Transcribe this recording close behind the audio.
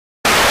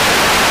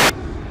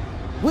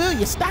Will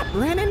you stop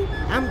running?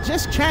 I'm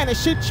just trying to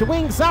shoot your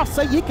wings off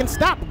so you can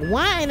stop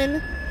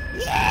whining.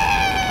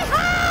 Yeehaw!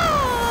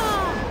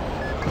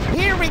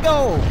 Here we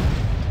go.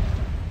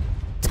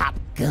 Top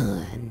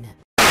Gun.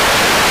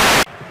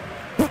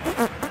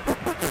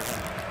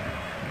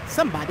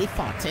 Somebody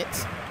fought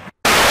it.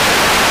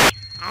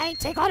 I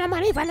take all the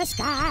money from the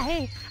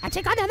sky. I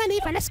take all the money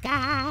from the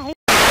sky.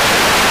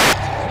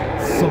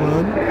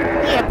 Son,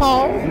 Yeah,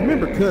 Paul.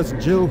 remember Cousin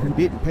Joe who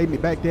didn't pay me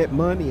back that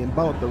money and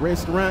bought the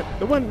restaurant?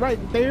 The one right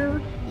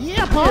there?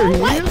 Yeah, Paul. There he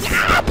What? is.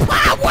 Ah,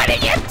 Paul, what are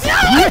you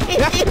doing?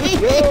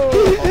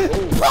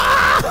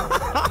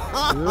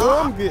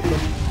 Paul! I'm getting him.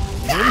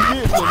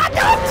 Paul,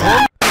 don't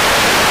touch.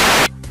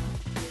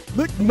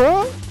 Look,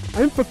 Ma,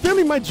 I'm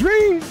fulfilling my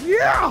dreams.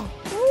 Yeah.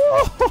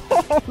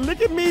 Oh,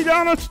 look at me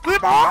down a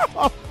slip.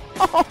 Oh,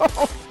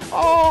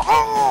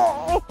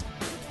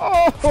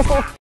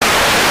 oh.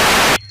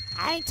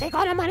 I take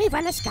all the money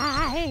from the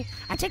sky.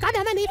 I take all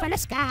the money from the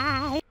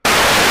sky.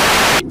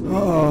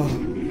 Oh,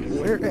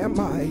 where am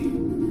I?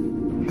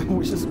 I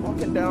was just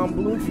walking down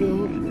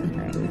Bloomfield.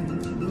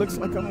 Looks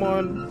like I'm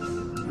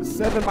on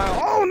 7 Mile.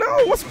 Oh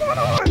no, what's going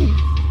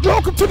on?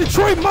 Welcome to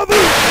Detroit, mother!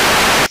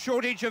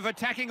 Shortage of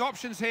attacking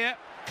options here.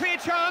 Clear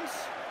chance.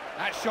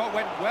 That shot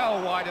went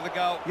well wide of the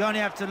goal. You only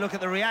have to look at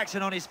the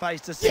reaction on his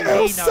face to see he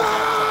Yes, knows.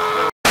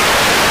 sir!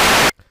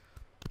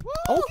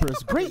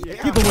 Oprah's great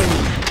giveaway.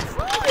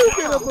 You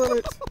get a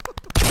bullet.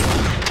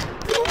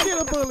 You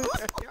get a bullet.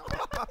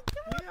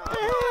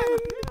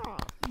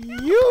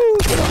 And you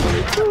get a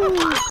bullet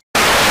too.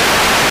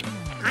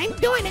 I'm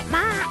doing it,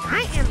 Ma.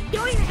 I am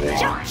doing it.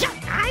 Shut.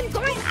 I'm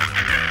going.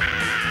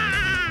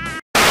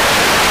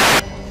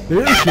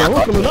 There's your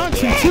uncle and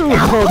auntie too.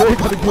 Oh, they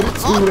gotta get it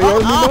too. They owe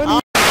me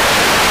money.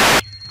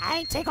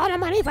 I take all the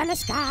money from the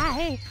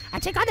sky. I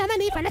take all the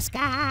money from the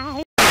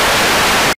sky.